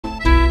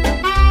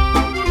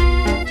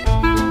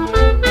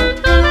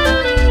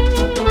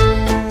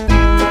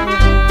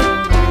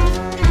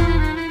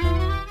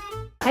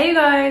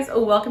guys,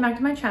 welcome back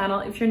to my channel.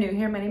 If you're new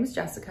here, my name is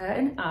Jessica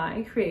and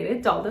I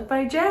created Dolled Up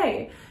by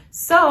Jay.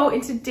 So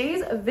in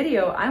today's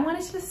video, I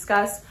wanted to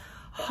discuss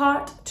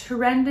hot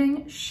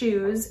trending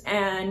shoes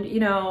and,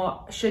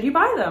 should you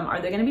buy them?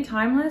 Are they gonna be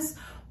timeless?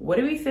 What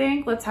do we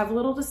think? Let's have a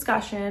little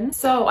discussion.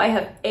 So I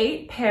have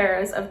 8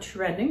 pairs of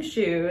trending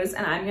shoes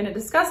and I'm gonna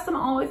discuss them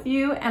all with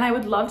you, and I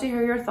would love to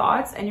hear your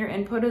thoughts and your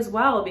input as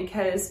well,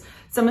 because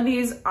some of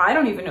these, I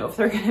don't even know if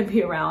they're gonna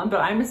be around, but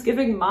I'm just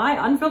giving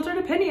my unfiltered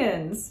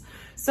opinions.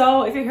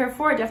 So if you're here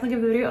for it, definitely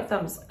give the video a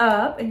thumbs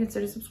up and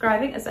consider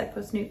subscribing, as I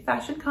post new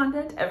fashion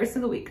content every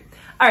single week.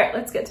 All right,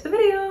 let's get to the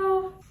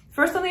video.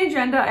 First on the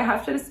agenda, I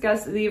have to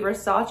discuss the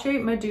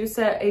Versace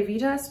Medusa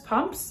Aevitas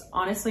pumps.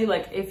 Honestly,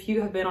 if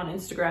you have been on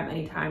Instagram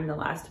anytime in the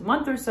last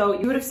month or so,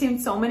 you would have seen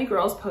so many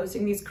girls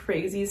posting these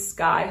crazy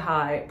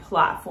sky-high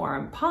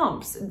platform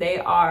pumps. They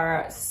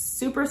are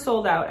super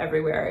sold out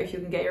everywhere. If you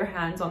can get your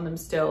hands on them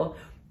still,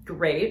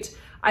 great.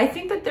 I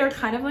think that they're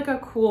kind of like a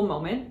cool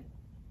moment.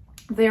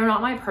 They are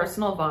not my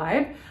personal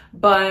vibe,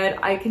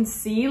 but I can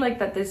see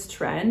that this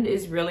trend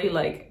is really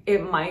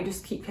it might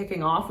just keep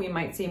kicking off. We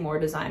might see more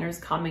designers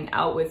coming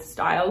out with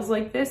styles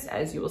like this,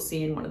 as you will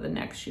see in one of the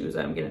next shoes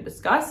I'm going to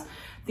discuss.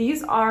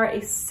 These are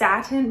a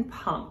satin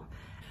pump.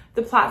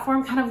 The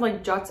platform kind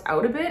of juts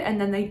out a bit, and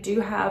then they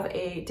do have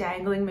a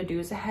dangling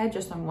Medusa head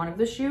just on one of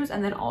the shoes,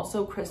 and then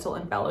also crystal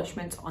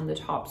embellishments on the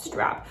top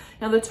strap.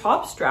 Now the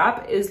top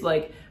strap is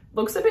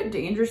looks a bit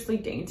dangerously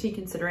dainty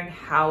considering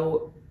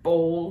how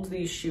bold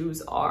these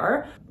shoes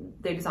are.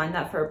 They designed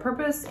that for a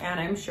purpose, and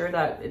I'm sure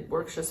that it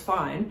works just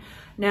fine.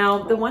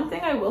 Now, the one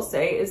thing I will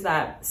say is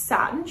that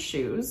satin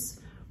shoes,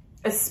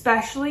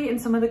 especially in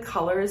some of the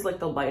colors, like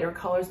the lighter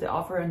colors they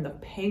offer in the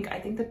pink, I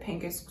think the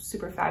pink is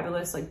super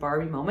fabulous, like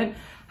Barbie moment.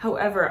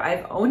 However,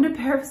 I've owned a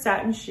pair of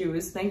satin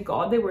shoes. Thank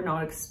God they were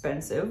not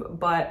expensive,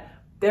 but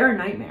they're a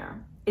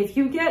nightmare. If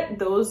you get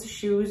those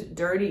shoes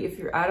dirty, if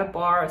you're at a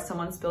bar,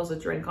 someone spills a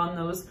drink on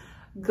those,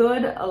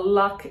 good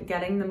luck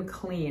getting them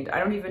cleaned. I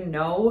don't even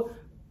know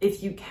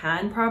if you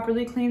can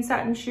properly clean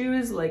satin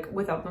shoes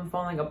without them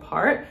falling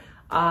apart.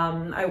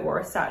 I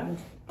wore satin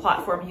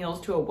platform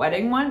heels to a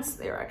wedding once.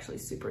 They were actually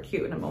super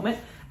cute in a moment.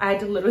 I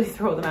had to literally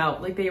throw them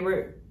out. They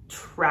were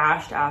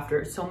trashed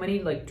after. So many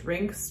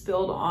drinks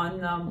spilled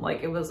on them.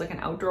 It was an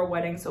outdoor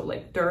wedding, so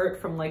dirt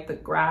from the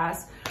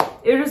grass.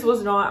 It just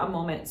was not a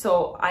moment.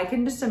 So I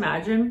can just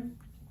imagine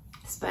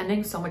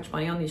spending so much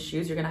money on these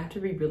shoes. You're gonna have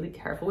to be really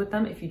careful with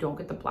them if you don't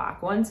get the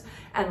black ones,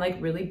 and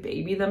really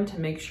baby them to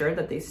make sure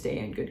that they stay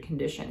in good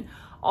condition.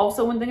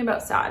 Also, one thing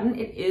about satin,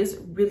 it is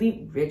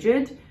really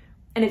rigid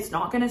and it's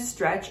not gonna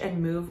stretch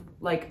and move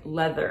like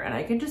leather. And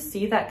I can just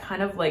see that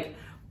kind of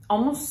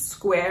almost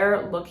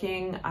square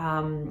looking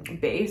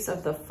base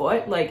of the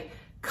foot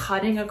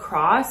cutting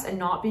across and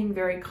not being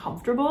very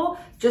comfortable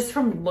just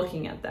from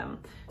looking at them.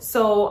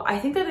 So I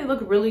think that they look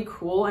really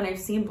cool, and I've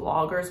seen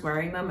bloggers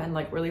wearing them and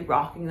really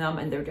rocking them,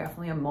 and they're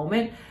definitely a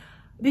moment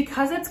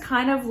because it's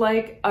kind of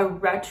a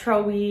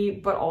retro-y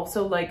but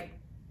also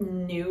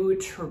new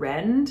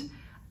trend.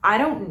 I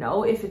don't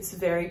know if it's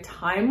very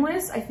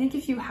timeless. I think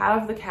if you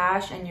have the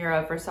cash and you're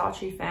a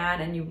Versace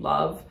fan and you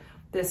love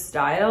this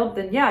style,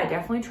 then yeah,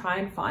 definitely try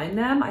and find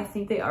them. I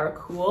think they are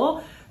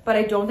cool, but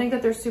I don't think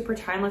that they're super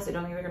timeless. I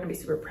don't think they're gonna be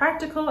super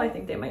practical. I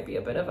think they might be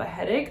a bit of a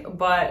headache,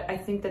 but I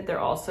think that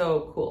they're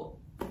also cool.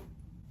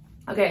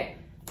 Okay,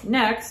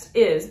 next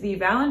is the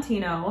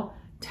Valentino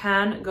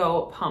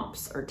Tan-Go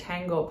pumps, or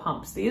Tan-Go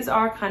pumps. These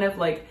are kind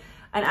of an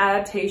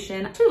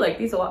adaptation. I actually like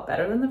these a lot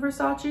better than the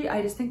Versace.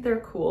 I just think they're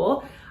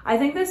cool. I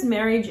think this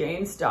Mary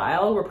Jane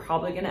style, we're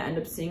probably gonna end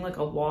up seeing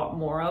a lot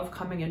more of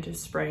coming into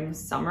spring,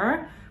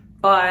 summer.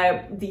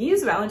 But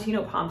these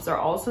Valentino pumps are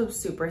also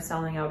super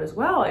selling out as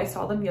well. I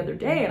saw them the other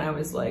day and I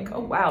was like,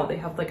 oh wow, they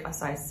have a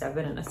size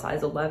 7 and a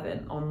size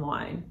 11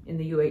 online in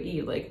the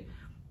UAE.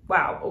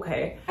 Wow,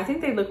 okay. I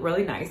think they look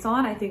really nice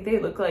on. I think they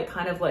look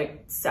kind of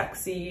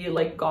sexy,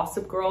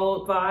 Gossip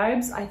Girl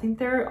vibes. I think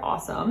they're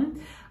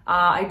awesome.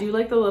 I do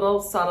like the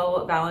little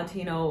subtle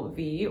Valentino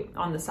V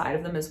on the side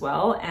of them as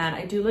well. And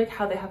I do like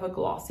how they have a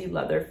glossy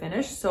leather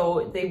finish,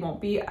 so they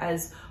won't be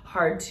as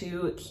hard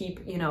to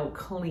keep,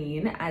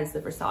 clean as the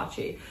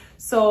Versace.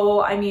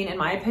 So, I mean, in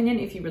my opinion,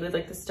 if you really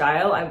like the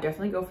style, I would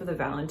definitely go for the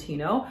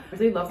Valentino. I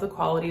really love the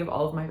quality of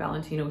all of my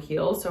Valentino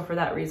heels. So for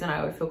that reason,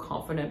 I would feel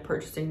confident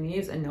purchasing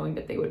these and knowing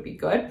that they would be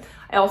good.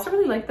 I also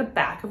really like the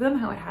back of them,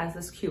 how it has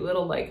this cute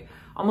little,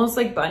 almost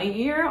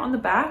bunny ear on the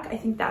back. I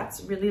think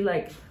that's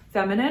really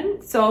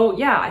feminine. So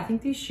yeah, I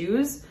think these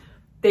shoes,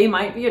 they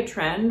might be a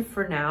trend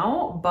for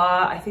now,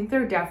 but I think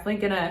they're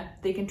definitely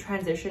they can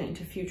transition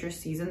into future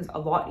seasons a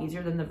lot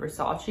easier than the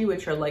Versace,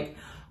 which are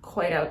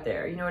quite out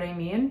there. You know what I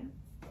mean?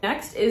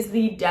 Next is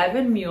the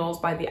Devon Mules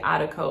by the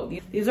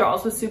Attico. These are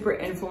also super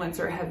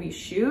influencer heavy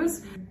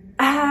shoes.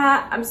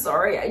 I'm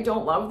sorry, I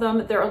don't love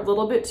them. They're a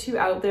little bit too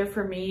out there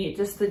for me.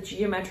 Just the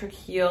geometric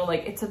heel,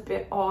 it's a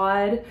bit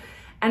odd.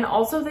 And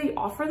also they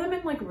offer them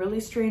in like really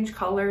strange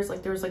colors.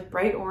 Like there's like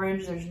bright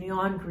orange, there's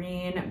neon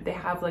green. They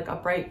have like a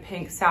bright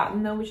pink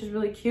satin though, which is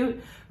really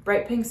cute.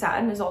 Bright pink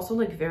satin is also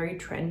like very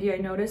trendy, I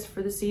noticed,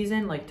 for the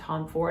season. Like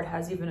Tom Ford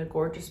has even a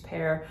gorgeous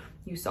pair.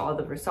 You saw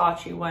the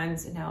Versace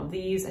ones, and now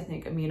these, I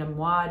think Amina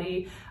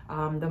Muaddi,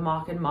 the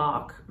Mach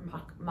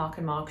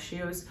Mach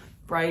shoes.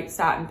 Bright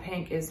satin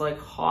pink is like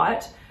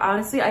hot.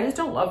 Honestly, I just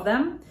don't love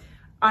them.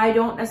 I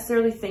don't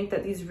necessarily think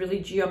that these really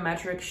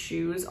geometric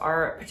shoes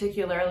are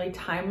particularly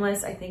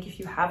timeless. I think if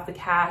you have the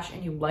cash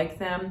and you like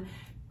them,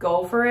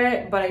 go for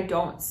it. But I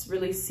don't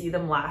really see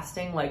them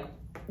lasting like,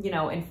 you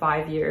know, in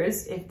 5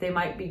 years. If they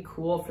might be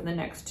cool for the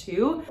next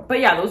 2. But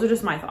yeah, those are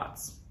just my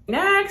thoughts.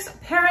 Next,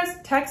 Paris,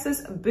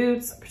 Texas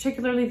boots,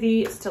 particularly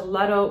the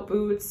stiletto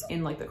boots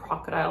in like the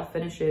crocodile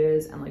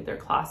finishes and like their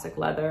classic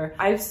leather.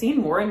 I've seen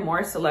more and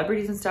more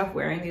celebrities and stuff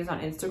wearing these on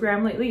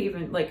Instagram lately,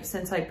 even like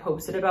since I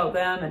posted about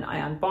them and I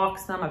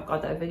unboxed them. I've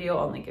got that video,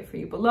 I'll link it for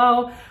you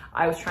below.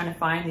 I was trying to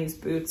find these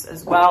boots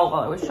as well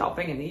while I was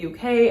shopping in the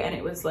UK, and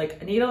it was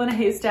like a needle in a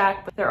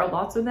haystack, but there are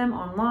lots of them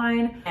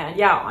online. And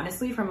yeah,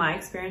 honestly, from my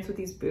experience with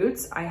these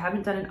boots, I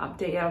haven't done an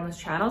update yet on this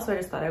channel, so I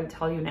just thought I would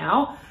tell you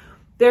now.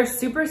 They're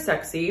super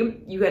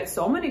sexy. You get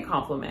so many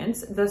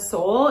compliments. The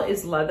sole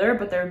is leather,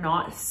 but they're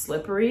not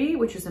slippery,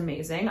 which is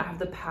amazing. I have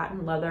the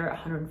patent leather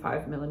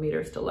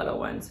 105mm stiletto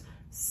ones.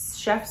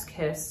 Chef's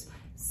kiss,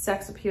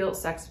 sex appeal,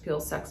 sex appeal,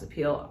 sex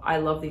appeal. I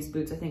love these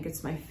boots. I think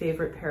it's my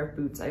favorite pair of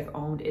boots I've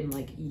owned in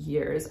like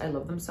years. I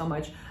love them so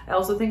much. I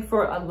also think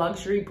for a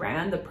luxury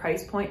brand, the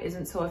price point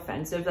isn't so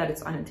offensive that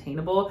it's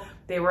unattainable.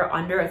 They were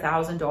under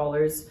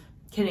 $1,000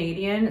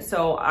 Canadian,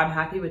 so I'm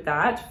happy with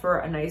that for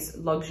a nice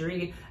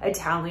luxury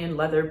Italian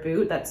leather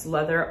boot that's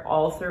leather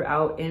all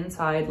throughout,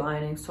 inside,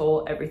 lining,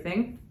 sole,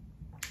 everything.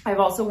 I've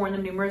also worn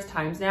them numerous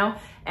times now,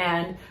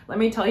 and let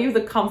me tell you,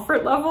 the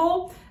comfort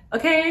level,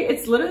 okay,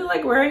 it's literally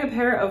like wearing a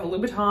pair of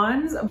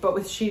Louboutins but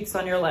with sheets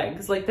on your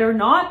legs. Like, they're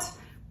not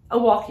a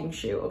walking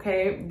shoe,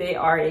 okay? They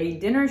are a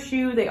dinner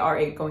shoe, they are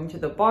a going to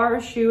the bar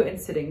shoe and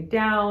sitting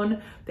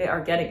down, they are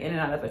getting in and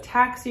out of a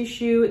taxi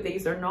shoe.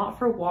 These are not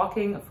for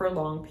walking for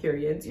long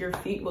periods. Your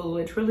feet will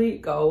literally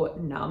go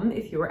numb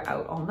if you are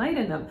out all night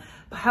in them.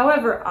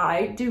 However,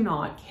 I do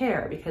not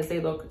care because they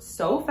look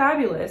so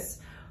fabulous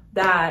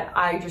that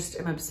I just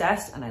am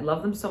obsessed, and I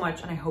love them so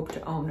much, and I hope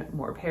to own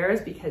more pairs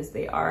because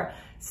they are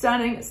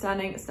stunning,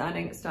 stunning,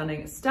 stunning,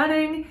 stunning,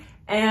 stunning.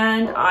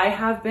 And I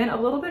have been a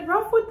little bit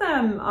rough with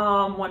them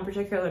one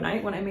particular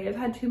night when I may have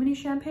had too many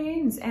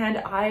champagnes, and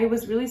I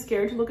was really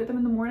scared to look at them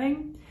in the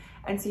morning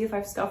and see if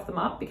I've stuffed them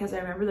up, because I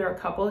remember there were a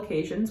couple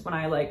occasions when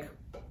I like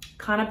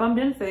kind of bumped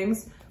into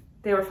things.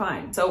 They were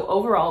fine. So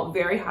overall,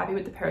 very happy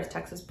with the Paris,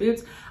 Texas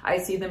boots. I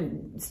see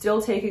them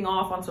still taking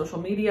off on social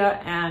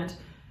media, and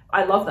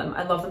I love them.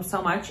 I love them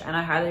so much, and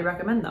I highly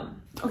recommend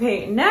them.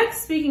 Okay,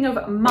 next, speaking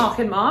of Mach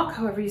Mach,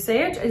 however you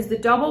say it, is the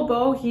double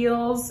bow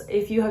heels.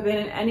 If you have been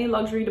in any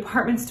luxury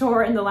department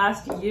store in the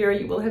last year,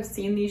 you will have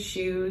seen these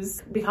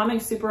shoes becoming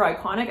super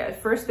iconic.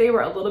 At first, they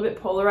were a little bit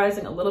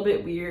polarizing, a little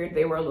bit weird.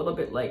 They were a little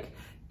bit like,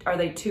 are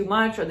they too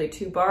much? Are they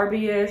too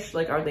Barbie-ish?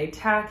 Like, are they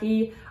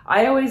tacky?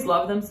 I always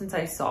loved them since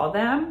I saw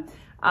them.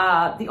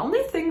 The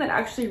only thing that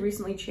actually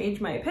recently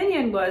changed my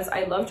opinion was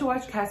I love to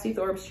watch Cassie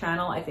Thorpe's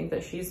channel. I think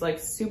that she's like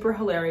super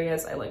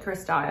hilarious. I like her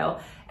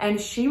style. And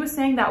she was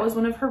saying that was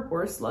one of her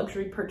worst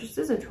luxury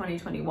purchases of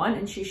 2021.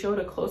 And she showed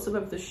a close-up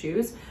of the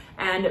shoes,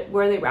 and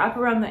where they wrap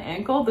around the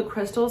ankle, the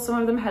crystals, some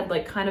of them had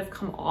like kind of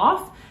come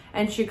off.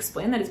 And she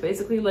explained that it's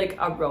basically like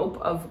a rope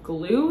of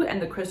glue,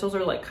 and the crystals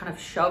are like kind of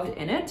shoved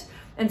in it.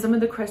 And some of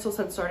the crystals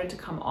had started to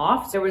come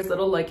off. There was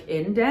little like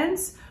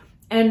indents.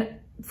 And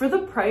for the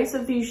price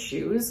of these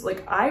shoes,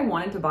 like, I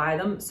wanted to buy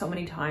them so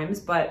many times,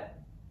 but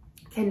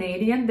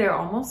Canadian, they're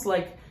almost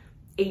like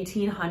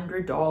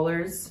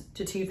 $1,800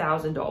 to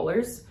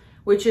 $2,000,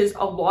 which is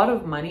a lot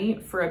of money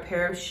for a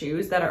pair of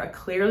shoes that are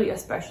clearly a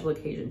special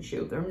occasion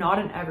shoe. They're not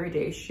an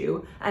everyday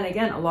shoe. And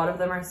again, a lot of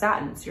them are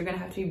satin. So you're gonna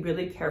have to be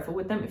really careful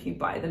with them if you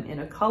buy them in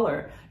a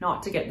color,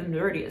 not to get them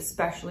dirty,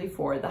 especially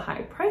for the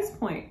high price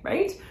point,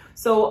 right?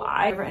 So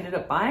I never ended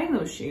up buying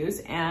those shoes,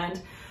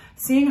 and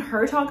seeing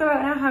her talk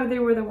about how they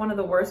were one of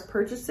the worst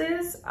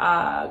purchases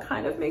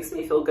kind of makes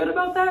me feel good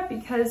about that,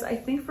 because I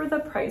think for the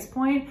price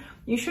point,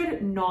 you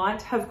should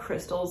not have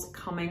crystals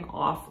coming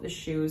off the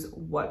shoes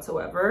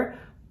whatsoever.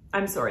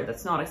 I'm sorry,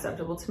 that's not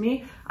acceptable to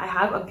me. I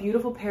have a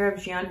beautiful pair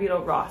of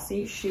Gianvito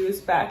Rossi shoes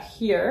back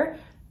here,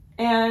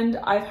 and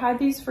I've had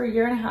these for 1.5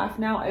 years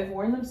now. I've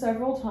worn them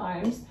several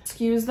times.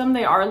 Excuse them,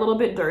 they are a little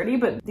bit dirty,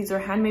 but these are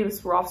handmade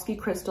with Swarovski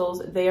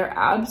crystals. They are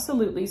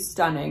absolutely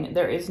stunning.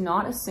 There is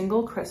not a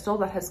single crystal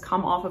that has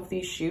come off of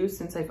these shoes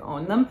since I've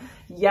owned them.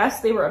 Yes,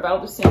 they were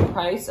about the same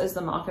price as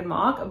the Mach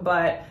Mach,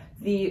 but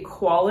the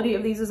quality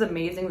of these is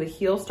amazing. The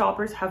heel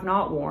stoppers have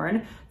not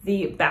worn.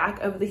 The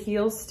back of the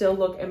heels still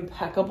look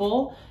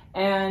impeccable.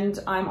 And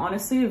I'm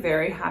honestly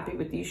very happy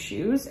with these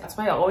shoes. That's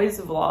why I always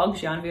vlog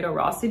Gianvito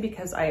Rossi,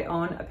 because I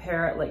own a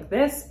pair like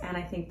this and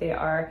I think they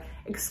are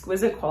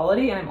exquisite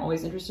quality, and I'm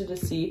always interested to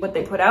see what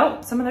they put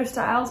out. Some of their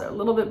styles are a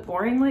little bit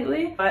boring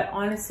lately, but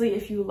honestly,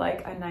 if you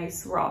like a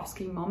nice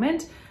Swarovski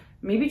moment,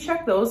 maybe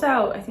check those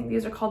out. I think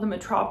these are called the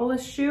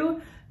Metropolis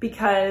shoe,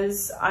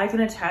 because I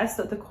can attest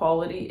that the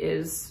quality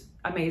is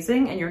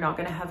amazing and you're not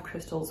gonna have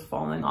crystals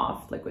falling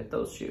off like with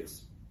those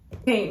shoes.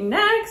 Okay,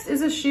 next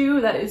is a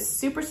shoe that is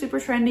super, super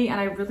trendy, and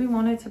I really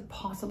wanted to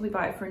possibly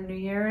buy it for New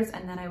Year's,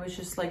 and then I was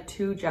just like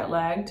too jet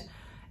lagged,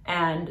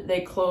 and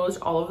they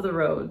closed all of the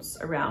roads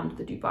around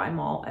the Dubai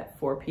Mall at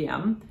 4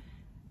 p.m.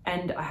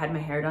 and I had my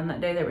hair done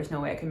that day. There was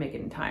no way I could make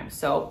it in time.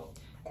 So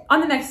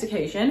on the next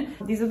occasion,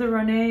 these are the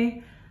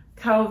Rene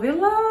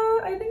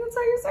Caovilla, I think that's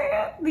how you say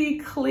it, the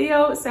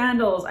Cleo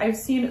Sandals. I've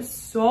seen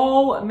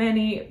so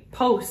many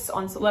posts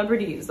on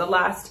celebrities the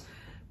last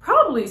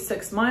probably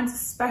 6 months,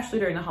 especially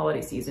during the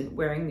holiday season,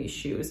 wearing these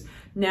shoes.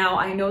 Now,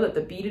 I know that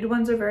the beaded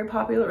ones are very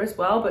popular as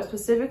well, but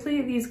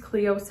specifically these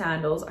Cleo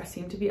sandals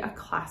seem to be a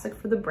classic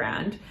for the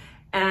brand.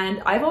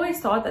 And I've always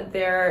thought that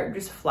their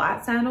just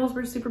flat sandals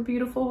were super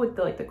beautiful with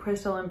the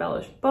crystal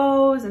embellished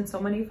bows and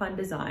so many fun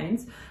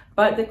designs.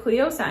 But the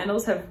Cleo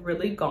sandals have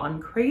really gone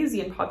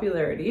crazy in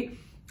popularity,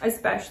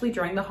 especially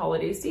during the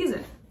holiday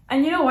season.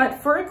 And you know what,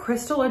 for a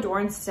crystal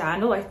adorned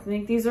sandal, I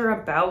think these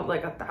are about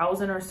like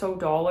 $1,000 or so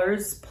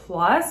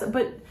plus,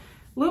 but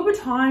Louis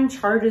Vuitton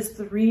charges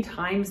 3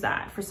 times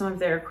that for some of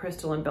their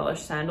crystal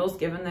embellished sandals,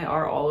 given they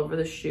are all over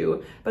the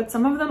shoe, but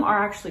some of them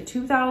are actually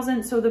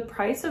 $2,000. So the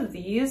price of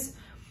these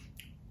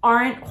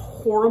aren't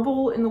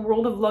horrible in the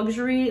world of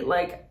luxury.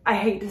 Like, I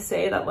hate to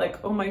say that,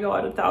 like, oh my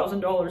God,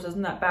 $1,000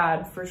 isn't that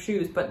bad for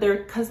shoes, but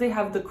they're, because they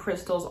have the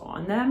crystals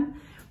on them.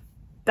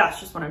 That's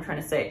just what I'm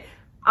trying to say.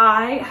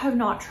 I have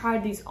not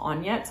tried these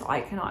on yet, so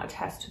I cannot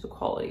attest to the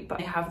quality, but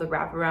I have the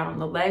wraparound on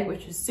the leg,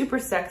 which is super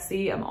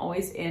sexy. I'm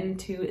always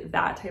into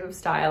that type of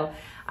style.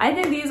 I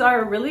think these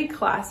are a really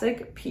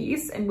classic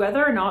piece, and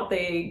whether or not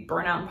they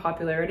burn out in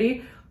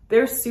popularity,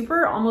 they're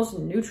super almost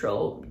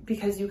neutral,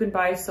 because you can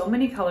buy so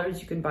many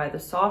colors. You can buy the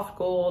soft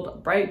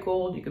gold, bright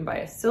gold, you can buy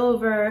a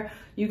silver,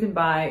 you can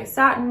buy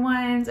satin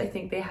ones. I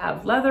think they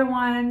have leather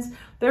ones.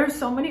 There are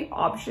so many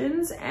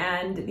options,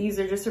 and these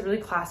are just a really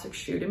classic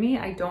shoe to me.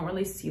 I don't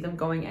really see them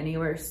going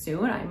anywhere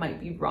soon. I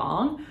might be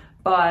wrong,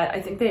 but I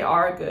think they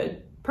are a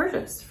good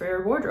purchase for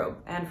your wardrobe,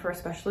 and for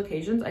special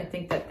occasions, I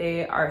think that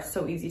they are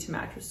so easy to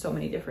match with so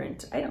many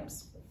different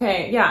items.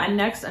 Okay, yeah, and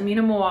next,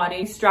 Amina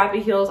Muaddi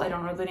strappy heels. I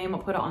don't know the name,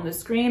 I'll put it on the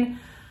screen.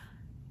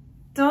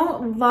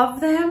 Don't love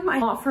them,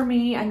 not for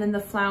me. And then the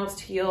flounced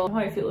heel, how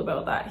I feel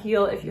about that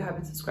heel, if you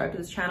haven't subscribed to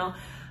this channel,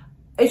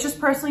 it's just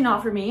personally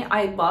not for me.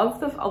 I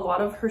love a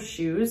lot of her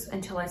shoes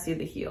until I see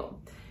the heel.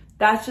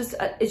 That's just,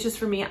 it's just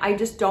for me. I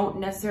just don't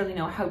necessarily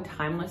know how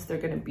timeless they're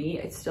gonna be.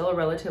 It's still a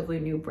relatively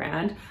new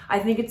brand. I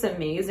think it's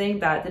amazing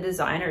that the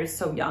designer is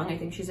so young. I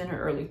think she's in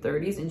her early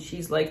 30s, and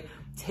she's like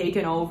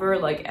taken over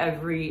like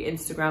every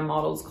Instagram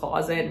model's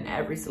closet and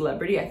every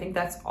celebrity. I think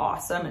that's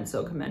awesome and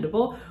so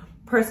commendable.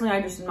 Personally,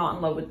 I just am not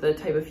in love with the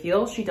type of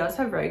heel. She does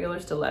have regular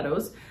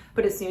stilettos,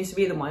 but it seems to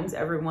be the ones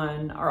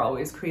everyone are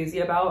always crazy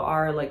about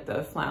are like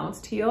the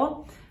flounced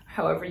heel.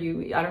 However I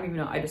don't even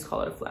know, I just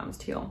call it a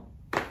flounced heel.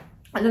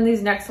 And then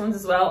these next ones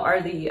as well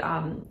are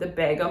the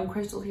Begum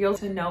crystal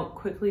heels. To note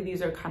quickly,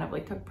 these are kind of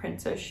like a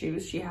princess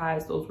shoes she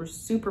has. Those were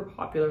super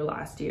popular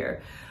last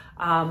year.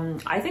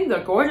 I think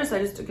they're gorgeous.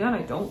 Again,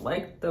 I don't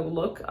like the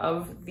look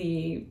of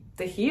the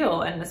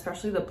heel, and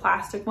especially the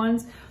plastic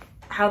ones.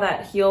 How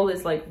that heel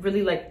is like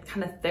really like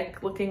kind of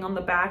thick looking on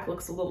the back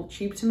looks a little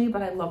cheap to me,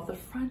 but I love the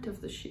front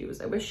of the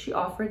shoes. I wish she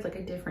offered like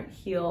a different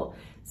heel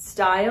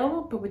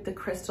style, but with the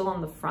crystal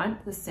on the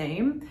front the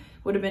same,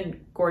 would have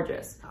been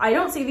gorgeous. I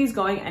don't see these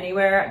going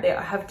anywhere. They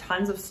have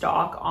tons of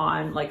stock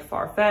on like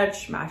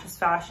Farfetch, Matches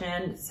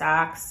Fashion,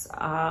 Saks.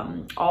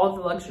 All of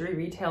the luxury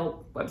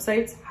retail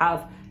websites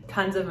have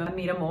tons of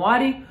Amina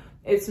Muaddi.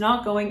 It's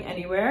not going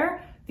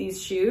anywhere,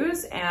 these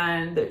shoes,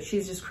 and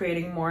she's just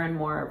creating more and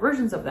more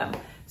versions of them.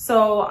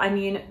 So, I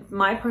mean,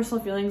 my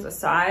personal feelings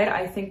aside,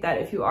 I think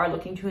that if you are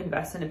looking to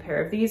invest in a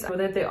pair of these, I know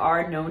that they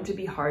are known to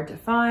be hard to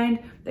find.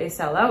 They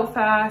sell out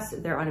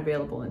fast, they're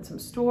unavailable in some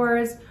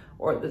stores,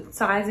 or the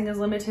sizing is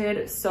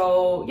limited.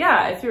 So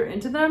yeah, if you're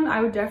into them,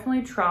 I would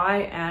definitely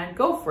try and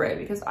go for it,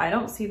 because I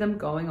don't see them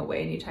going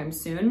away anytime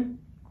soon.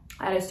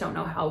 I just don't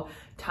know how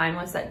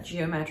timeless that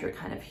geometric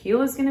kind of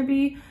heel is gonna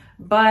be,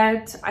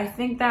 but I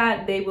think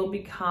that they will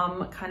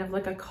become kind of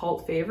like a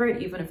cult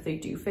favorite, even if they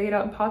do fade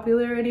out in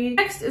popularity.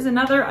 Next is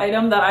another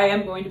item that I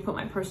am going to put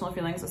my personal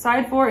feelings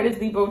aside for. It is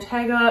the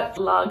Bottega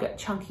Lugg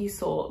chunky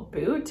sole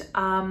boot.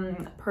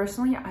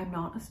 Personally, I'm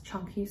not a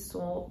chunky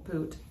sole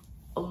boot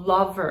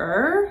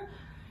lover.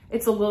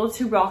 It's a little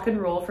too rock and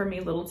roll for me,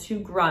 a little too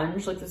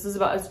grunge. Like, this is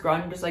about as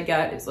grunge as I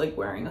get. It's like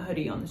wearing a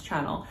hoodie on this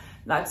channel.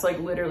 That's like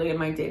literally in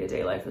my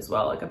day-to-day life as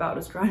well, like about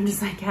as grunge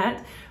as I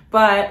get.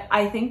 But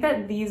I think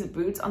that these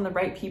boots on the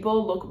right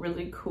people look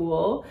really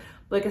cool.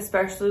 Like,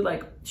 especially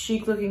like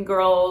chic looking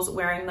girls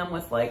wearing them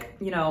with like,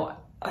 you know,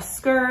 a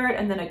skirt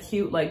and then a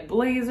cute like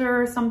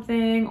blazer or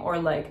something, or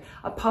like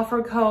a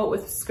puffer coat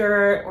with a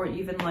skirt, or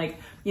even like,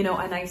 you know,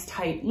 a nice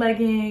tight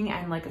legging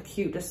and like a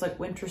cute just like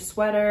winter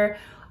sweater.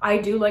 I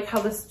do like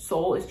how this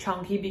sole is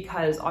chunky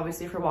because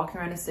obviously if you're walking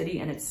around a city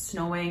and it's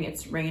snowing,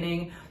 it's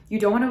raining, you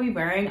don't want to be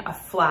wearing a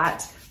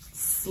flat,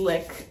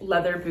 slick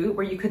leather boot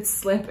where you could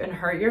slip and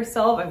hurt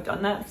yourself. I've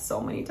done that so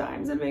many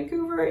times in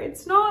Vancouver.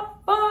 It's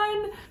not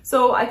fun.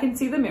 So I can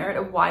see the merit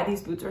of why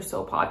these boots are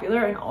so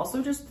popular, and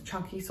also just the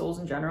chunky soles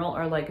in general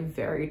are like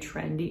very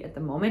trendy at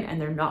the moment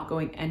and they're not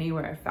going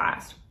anywhere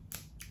fast.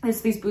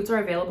 These boots are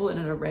available in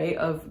an array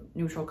of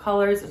neutral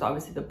colors. There's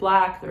obviously the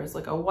black, there's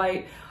like a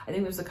white. I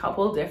think there's a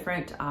couple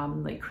different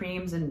like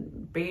creams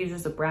and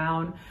beiges, a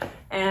brown.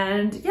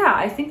 And yeah,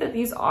 I think that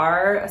these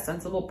are a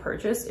sensible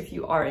purchase if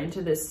you are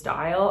into this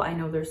style. I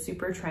know they're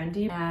super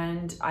trendy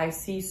and I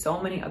see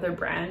so many other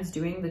brands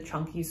doing the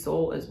chunky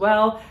sole as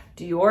well.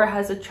 Dior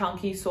has a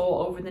chunky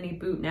sole over the knee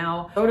boot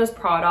now. So does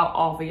Prada,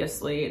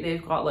 obviously.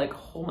 They've got like a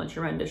whole bunch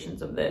of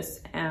renditions of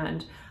this,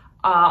 and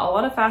a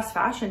lot of fast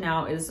fashion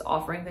now is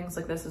offering things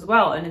like this as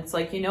well. And it's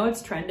like, you know,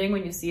 it's trending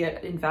when you see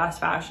it in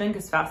fast fashion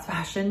because fast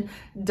fashion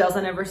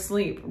doesn't ever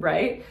sleep,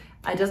 right?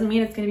 It doesn't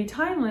mean it's going to be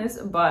timeless,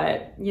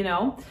 but you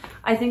know,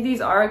 I think these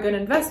are a good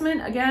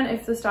investment, again,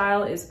 if the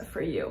style is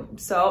for you.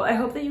 So I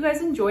hope that you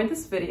guys enjoyed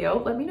this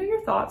video. Let me know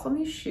your thoughts on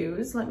these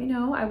shoes. Let me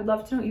know. I would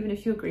love to know, even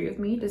if you agree with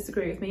me,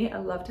 disagree with me.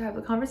 I'd love to have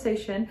a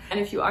conversation.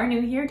 And if you are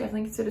new here,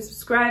 definitely consider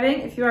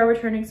subscribing. If you are a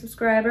returning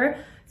subscriber,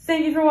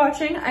 thank you for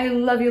watching. I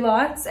love you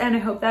lots, and I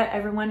hope that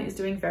everyone is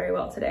doing very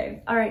well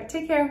today. All right,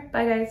 take care.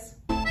 Bye, guys.